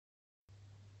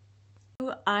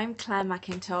I'm Clare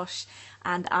Mackintosh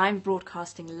and I'm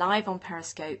broadcasting live on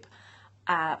Periscope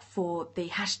for the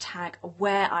hashtag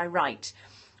whereiwrite,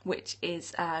 which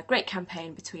is a great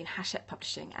campaign between Hachette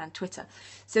Publishing and Twitter.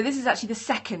 So this is actually the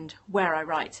second Where I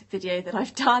Write video that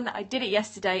I've done. I did it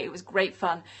yesterday, it was great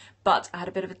fun, but I had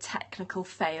a bit of a technical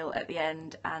fail at the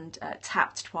end and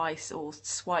tapped twice or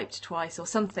swiped twice or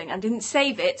something and didn't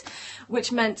save it,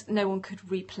 which meant no one could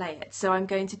replay it. So I'm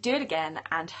going to do it again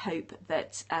and hope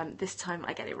that this time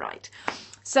I get it right.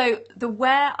 So the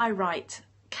Where I Write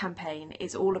campaign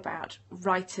is all about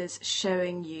writers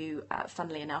showing you,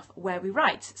 funnily enough, where we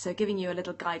write, so giving you a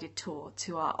little guided tour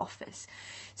to our office.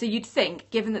 So you'd think,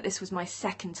 given that this was my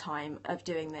second time of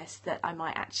doing this, that I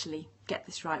might actually get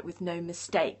this right with no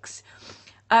mistakes.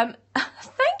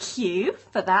 Thank you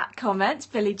for that comment,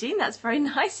 Billie Jean, that's very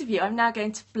nice of you. I'm now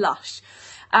going to blush.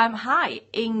 Hi,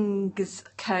 Ings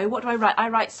Co. What do I write? I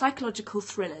write psychological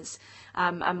thrillers.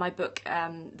 And my book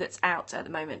that's out at the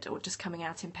moment, or just coming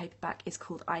out in paperback, is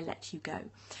called I Let You Go.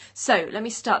 So let me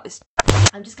start this.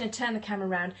 I'm just going to turn the camera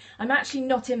around. I'm actually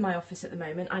not in my office at the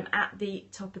moment. I'm at the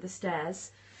top of the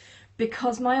stairs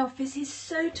because my office is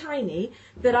so tiny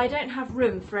that I don't have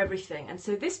room for everything. And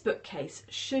so this bookcase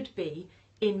should be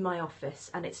in my office,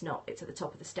 and it's not. It's at the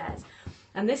top of the stairs.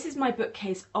 And this is my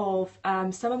bookcase of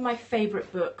some of my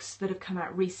favourite books that have come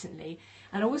out recently,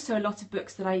 and also a lot of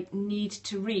books that I need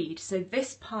to read. So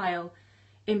this pile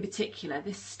in particular,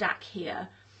 this stack here,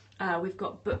 we've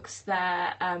got books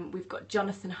there. We've got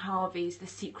Jonathan Harvey's The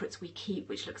Secrets We Keep,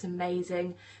 which looks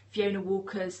amazing. Fiona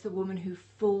Walker's The Woman Who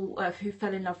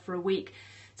Fell in Love for a Week.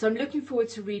 So I'm looking forward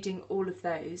to reading all of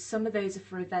those. Some of those are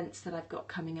for events that I've got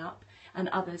coming up, and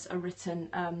others are written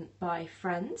by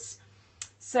friends.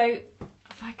 So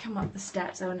if I come up the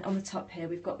steps, on the top here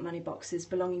we've got money boxes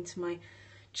belonging to my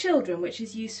children, which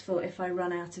is useful if I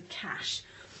run out of cash.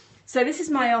 So this is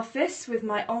my office with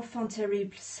my enfant terrible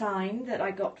sign that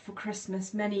I got for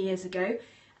Christmas many years ago,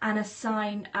 and a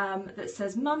sign that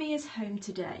says Mummy is home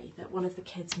today, that one of the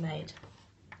kids made.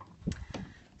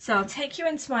 So I'll take you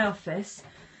into my office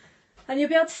and you'll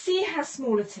be able to see how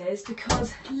small it is,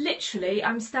 because literally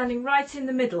I'm standing right in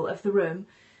the middle of the room,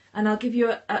 and I'll give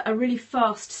you a really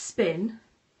fast spin.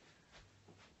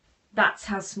 That's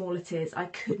how small it is. I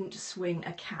couldn't swing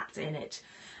a cat in it.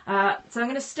 So I'm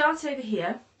going to start over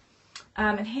here,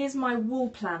 and here's my wall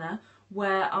planner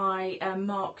where I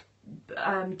mark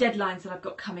deadlines that I've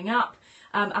got coming up,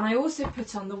 and I also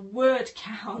put on the word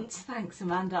count. Thanks,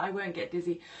 Amanda, I won't get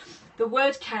dizzy. The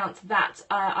word count that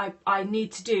I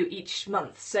need to do each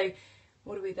month. So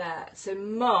what are we there? So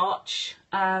March,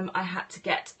 I had to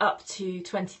get up to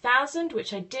 20,000,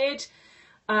 which I did.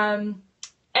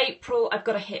 April, I've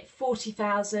got to hit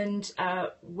 40,000,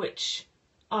 which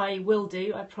I will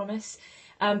do, I promise.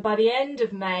 By the end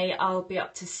of May, I'll be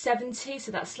up to 70,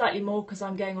 so that's slightly more because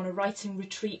I'm going on a writing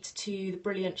retreat to the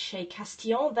brilliant Chez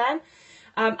Castillon then.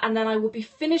 And then I will be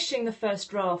finishing the first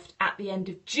draft at the end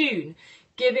of June,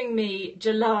 giving me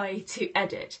July to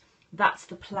edit. That's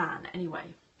the plan anyway.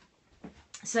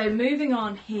 So moving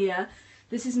on here,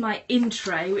 this is my in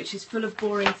tray, which is full of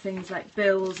boring things like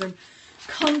bills and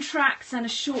contracts and a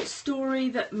short story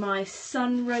that my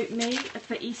son wrote me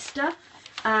for Easter.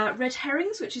 Red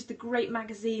Herrings, which is the great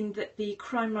magazine that the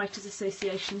Crime Writers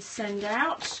Association send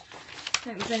out. I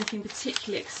don't think there's anything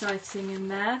particularly exciting in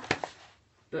there.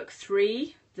 Book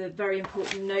 3, the very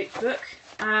important notebook.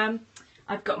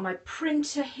 I've got my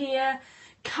printer here,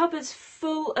 cupboards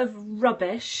full of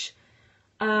rubbish.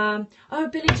 Oh,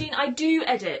 Billie Jean, I do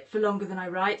edit for longer than I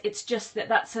write. It's just that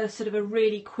that's a sort of a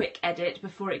really quick edit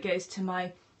before it goes to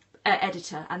my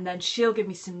editor, and then she'll give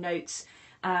me some notes,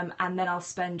 and then I'll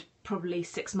spend probably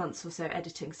 6 months or so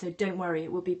editing. So don't worry,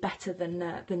 it will be better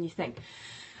than you think.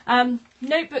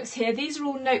 Notebooks here. These are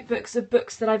all notebooks of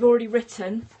books that I've already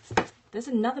written. There's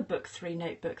another book 3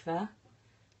 notebook there.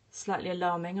 Slightly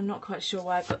alarming. I'm not quite sure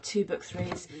why I've got 2 book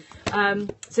 3s.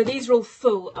 So these are all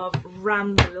full of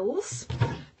rambles.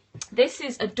 This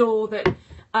is a door that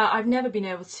I've never been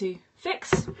able to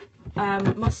fix.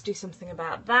 Must do something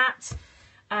about that.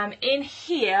 In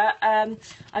here,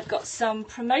 I've got some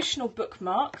promotional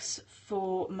bookmarks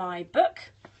for my book,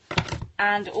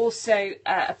 and also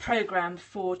a programme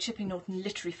for Chipping Norton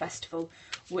Literary Festival,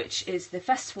 which is the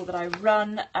festival that I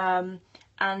run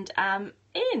and am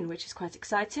in, which is quite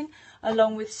exciting,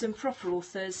 along with some proper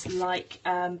authors like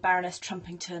Baroness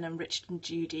Trumpington and Richard and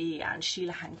Judy and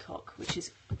Sheila Hancock, which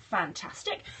is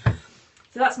fantastic.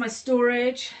 So that's my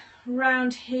storage.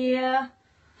 Around here,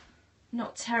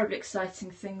 not terribly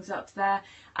exciting things up there.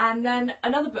 And then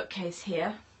another bookcase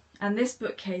here, and this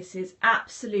bookcase is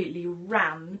absolutely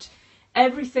rammed.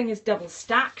 Everything is double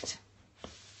stacked.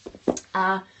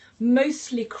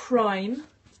 Mostly crime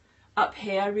up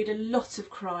here. I read a lot of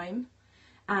crime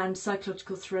and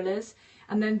psychological thrillers.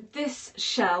 And then this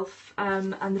shelf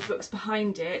and the books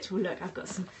behind it, well look, I've got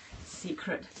some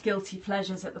secret guilty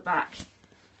pleasures at the back.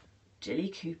 Jilly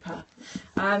Cooper.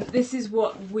 This is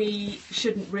what we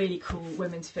shouldn't really call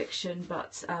women's fiction,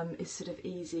 but is sort of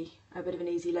easy, a bit of an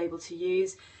easy label to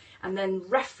use. And then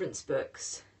reference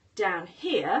books down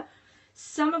here,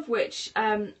 some of which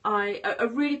are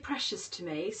really precious to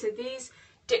me. So these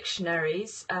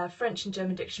dictionaries, French and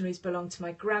German dictionaries, belong to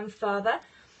my grandfather,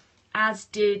 as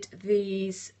did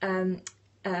these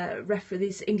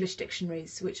these English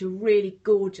dictionaries, which are really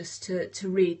gorgeous to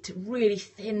read, to really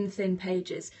thin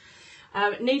pages.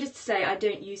 Needless to say, I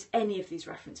don't use any of these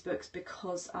reference books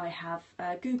because I have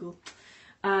Google.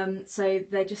 So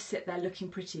they just sit there looking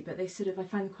pretty, but they sort of, I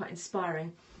find them quite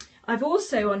inspiring. I've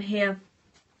also on here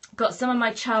got some of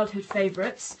my childhood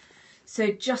favourites. So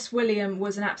Just William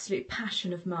was an absolute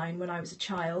passion of mine when I was a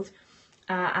child.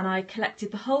 And I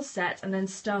collected the whole set, and then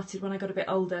started, when I got a bit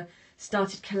older,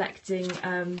 started collecting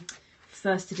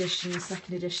first editions,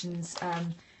 second editions,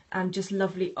 and just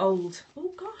lovely old,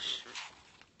 oh gosh,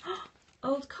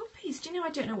 old copies. Do you know, I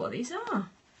don't know what these are.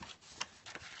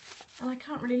 And I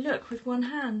can't really look with one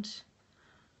hand.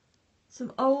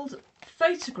 Some old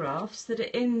photographs that are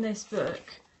in this book,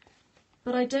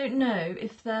 but I don't know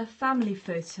if they're family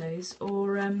photos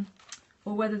or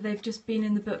whether they've just been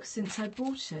in the book since I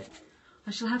bought it. I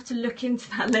shall have to look into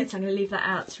that later. I'm going to leave that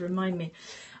out to remind me.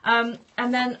 And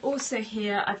then also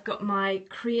here I've got my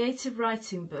creative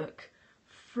writing book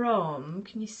from,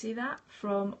 can you see that?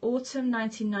 From autumn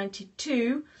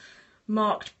 1992,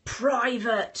 marked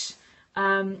private.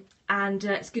 And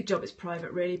it's a good job it's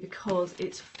private really, because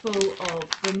it's full of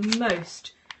the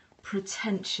most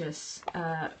pretentious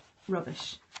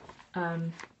rubbish.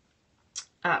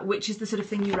 Which is the sort of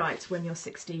thing you write when you're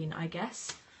 16, I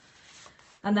guess.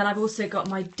 And then I've also got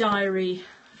my diary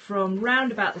from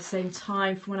round about the same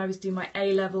time, from when I was doing my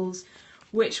A-levels,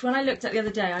 which when I looked at the other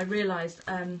day, I realised,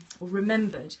 or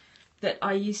remembered, that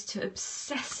I used to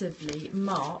obsessively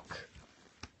mark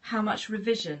how much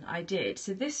revision I did.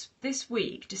 So this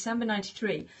week, December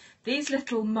 93, these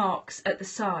little marks at the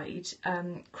side,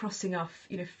 crossing off,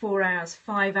 4 hours,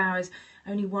 5 hours,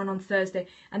 only one on Thursday,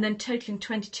 and then totaling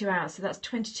 22 hours. So that's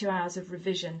 22 hours of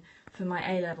revision for my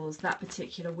A-levels that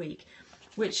particular week,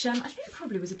 which I think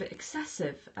probably was a bit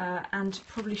excessive, and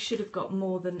probably should have got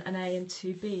more than an A and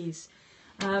 2 Bs.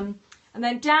 And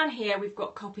then down here we've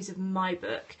got copies of my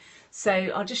book. So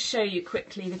I'll just show you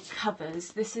quickly the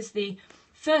covers. This is the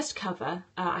first cover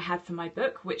I had for my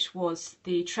book, which was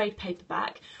the trade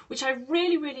paperback, which I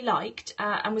really liked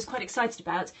and was quite excited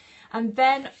about. And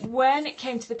then when it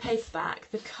came to the paperback,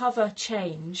 the cover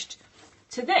changed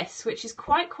to this, which is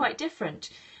quite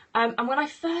different. And when I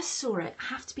first saw it, I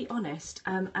have to be honest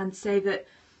and say that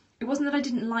it wasn't that I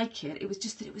didn't like it, it was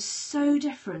just that it was so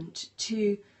different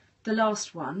to the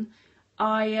last one.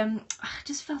 I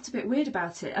just felt a bit weird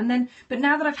about it. And then, but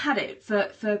now that I've had it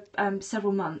for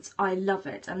several months, I love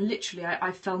it. And literally,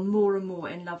 I fell more and more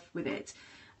in love with it.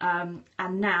 And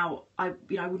now I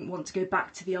wouldn't want to go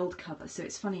back to the old cover. So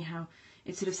it's funny how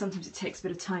it sort of sometimes it takes a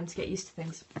bit of time to get used to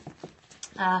things.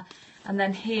 And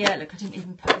then here, look, I didn't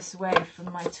even put this away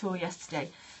from my tour yesterday.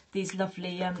 These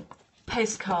lovely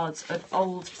postcards of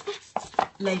old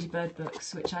Ladybird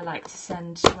books, which I like to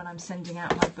send when I'm sending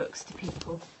out my books to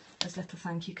people as little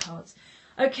thank you cards.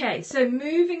 Okay, so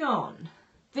moving on.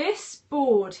 This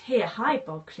board here, hi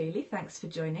Bob Cleely, thanks for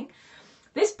joining.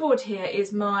 This board here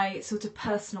is my sort of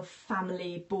personal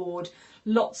family board.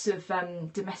 Lots of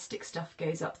domestic stuff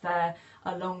goes up there,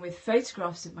 along with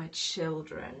photographs of my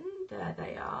children. There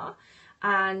they are.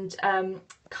 And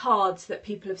cards that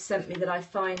people have sent me that I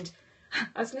find,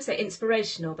 I was going to say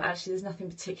inspirational, but actually there's nothing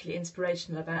particularly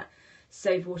inspirational about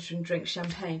save water and drink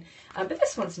champagne. But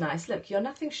this one's nice. Look, you're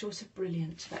nothing short of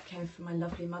brilliant. That came from my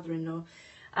lovely mother-in-law.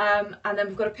 And then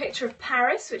we've got a picture of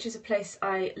Paris, which is a place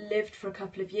I lived for a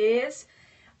couple of years.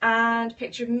 And a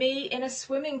picture of me in a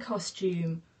swimming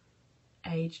costume,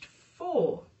 aged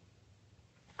 4.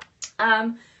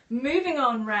 Moving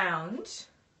on round,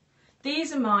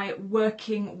 these are my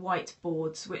working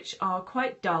whiteboards, which are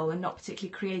quite dull and not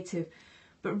particularly creative,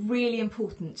 but really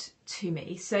important to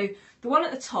me. So the one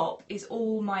at the top is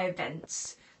all my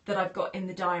events that I've got in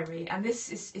the diary, and this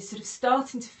is sort of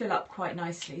starting to fill up quite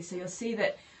nicely. So you'll see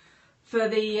that for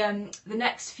the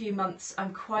next few months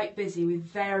I'm quite busy with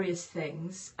various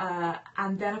things,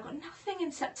 and then I've got nothing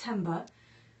in September.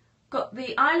 Got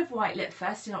the Isle of Wight Lit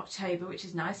Fest in October, which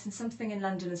is nice, and something in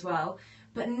London as well,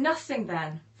 but nothing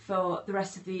then for the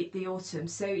rest of the autumn.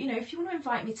 So, you know, if you want to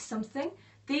invite me to something,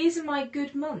 these are my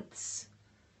good months.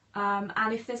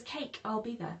 And if there's cake, I'll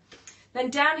be there. Then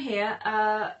down here,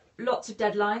 lots of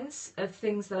deadlines of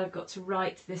things that I've got to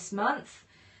write this month.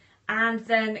 And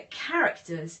then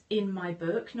characters in my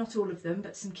book, not all of them,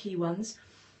 but some key ones.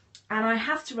 And I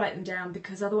have to write them down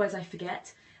because otherwise I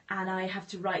forget. And I have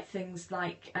to write things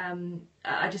like,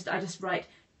 I just write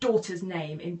daughter's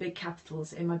name in big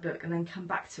capitals in my book and then come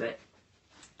back to it.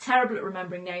 Terrible at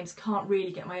remembering names, can't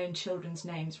really get my own children's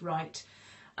names right.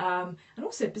 And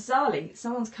also, bizarrely,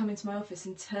 someone's come into my office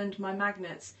and turned my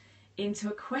magnets into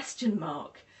a question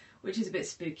mark, which is a bit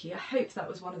spooky. I hope that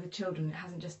was one of the children. I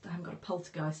haven't got a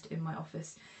poltergeist in my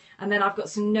office. And then I've got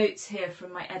some notes here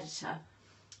from my editor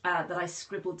that I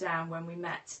scribbled down when we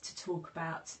met to talk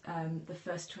about the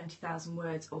first 20,000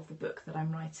 words of the book that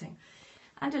I'm writing.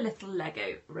 And a little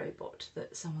Lego robot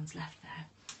that someone's left there.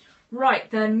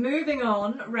 Right, then moving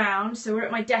on round, so we're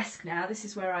at my desk now. This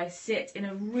is where I sit in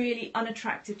a really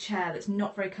unattractive chair that's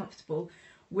not very comfortable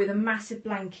with a massive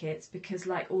blanket because,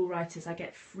 like all writers, I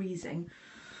get freezing.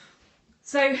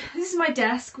 So this is my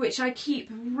desk, which I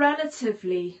keep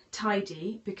relatively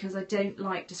tidy because I don't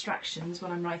like distractions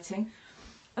when I'm writing.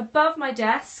 Above my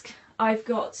desk, I've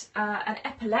got an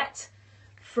epaulette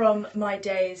from my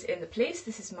days in the police.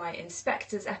 This is my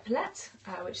inspector's epaulette,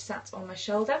 which sat on my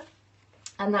shoulder.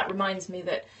 And that reminds me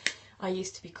that I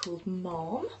used to be called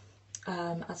Mom,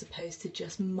 as opposed to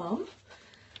just Mum.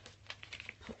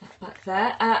 Put that back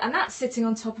there. And that's sitting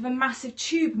on top of a massive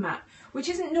tube map, which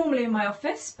isn't normally in my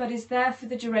office, but is there for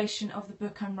the duration of the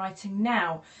book I'm writing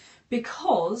now,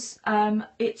 because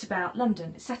it's about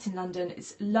London. It's set in London.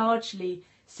 It's largely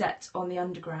set on the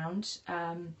Underground.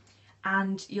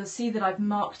 And you'll see that I've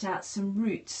marked out some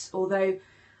routes, although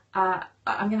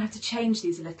I'm going to have to change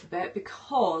these a little bit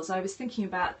because I was thinking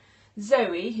about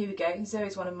Zoe. Here we go.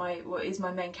 Zoe's is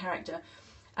my main character,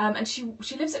 and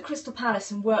she lives at Crystal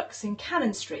Palace and works in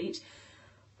Cannon Street.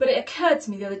 But it occurred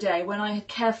to me the other day when I had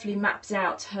carefully mapped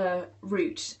out her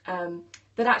route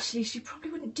that actually she probably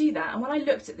wouldn't do that. And when I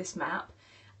looked at this map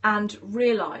and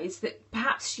realised that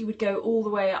perhaps she would go all the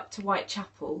way up to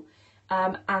Whitechapel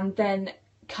and then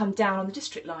come down on the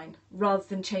District line rather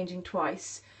than changing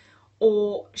twice.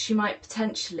 Or she might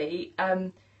potentially,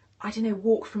 I don't know,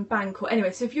 walk from Bank or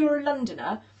anyway. So if you're a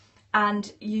Londoner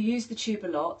and you use the tube a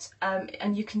lot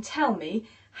and you can tell me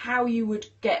how you would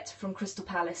get from Crystal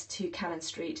Palace to Cannon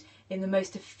Street in the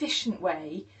most efficient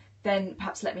way, then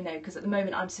perhaps let me know, because at the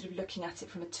moment I'm sort of looking at it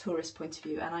from a tourist point of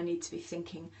view and I need to be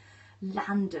thinking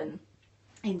Landon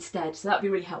instead. So that'd be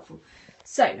really helpful.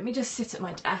 So let me just sit at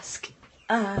my desk.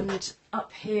 And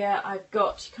up here I've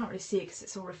got, you can't really see it because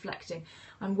it's all reflecting,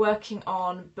 I'm working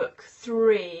on book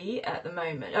 3 at the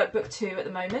moment, book 2 at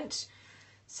the moment.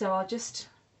 So I'll just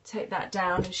take that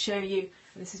down and show you,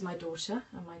 this is my daughter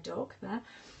and my dog there,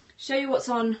 show you what's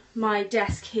on my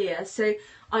desk here. So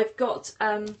I've got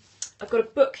a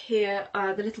book here,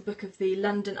 the little book of the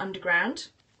London Underground,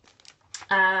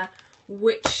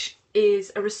 which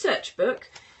is a research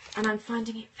book, and I'm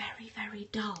finding it very, very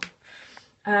dull.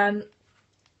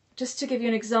 Just to give you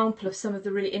an example of some of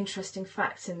the really interesting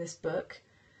facts in this book,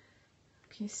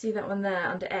 can you see that one there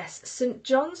under S? St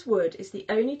John's Wood is the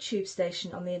only tube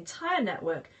station on the entire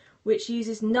network which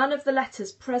uses none of the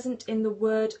letters present in the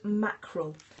word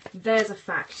mackerel. There's a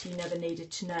fact you never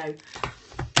needed to know.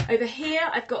 Over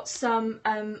here I've got some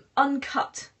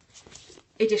uncut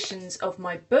editions of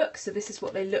my book, so this is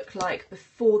what they look like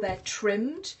before they're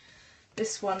trimmed.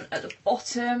 This one at the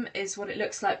bottom is what it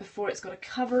looks like before it's got a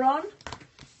cover on.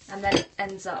 And then it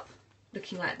ends up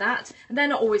looking like that. And they're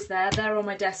not always there. They're on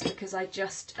my desk because I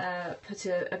just put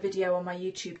a video on my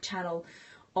YouTube channel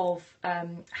of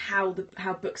how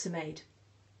books are made.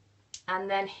 And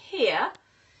then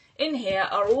in here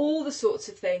are all the sorts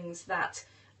of things that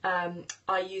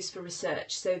I use for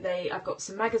research. So I've got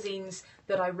some magazines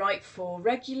that I write for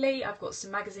regularly. I've got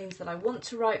some magazines that I want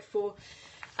to write for.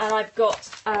 And I've got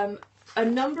a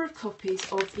number of copies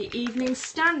of the Evening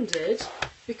Standard,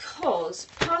 because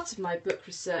part of my book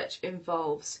research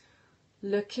involves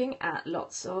looking at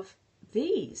lots of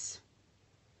these.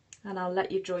 And I'll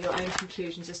let you draw your own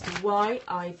conclusions as to why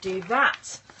I do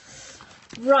that.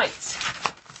 Right,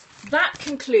 that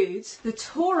concludes the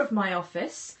tour of my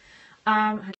office.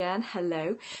 Again,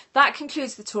 hello. That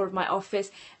concludes the tour of my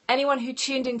office. Anyone who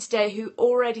tuned in today who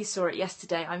already saw it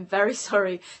yesterday, I'm very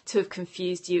sorry to have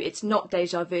confused you. It's not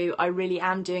déjà vu. I really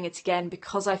am doing it again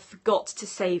because I forgot to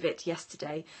save it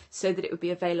yesterday so that it would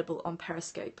be available on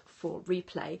Periscope for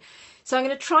replay. So I'm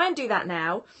going to try and do that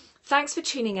now. Thanks for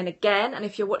tuning in again, and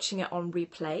if you're watching it on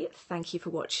replay, thank you for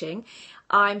watching.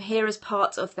 I'm here as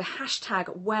part of the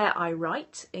hashtag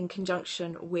whereiwrite in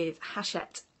conjunction with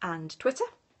Hachette and Twitter.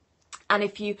 And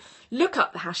if you look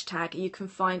up the hashtag, you can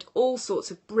find all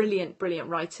sorts of brilliant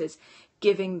writers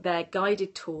giving their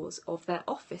guided tours of their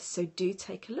office. So do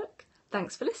take a look.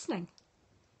 Thanks for listening.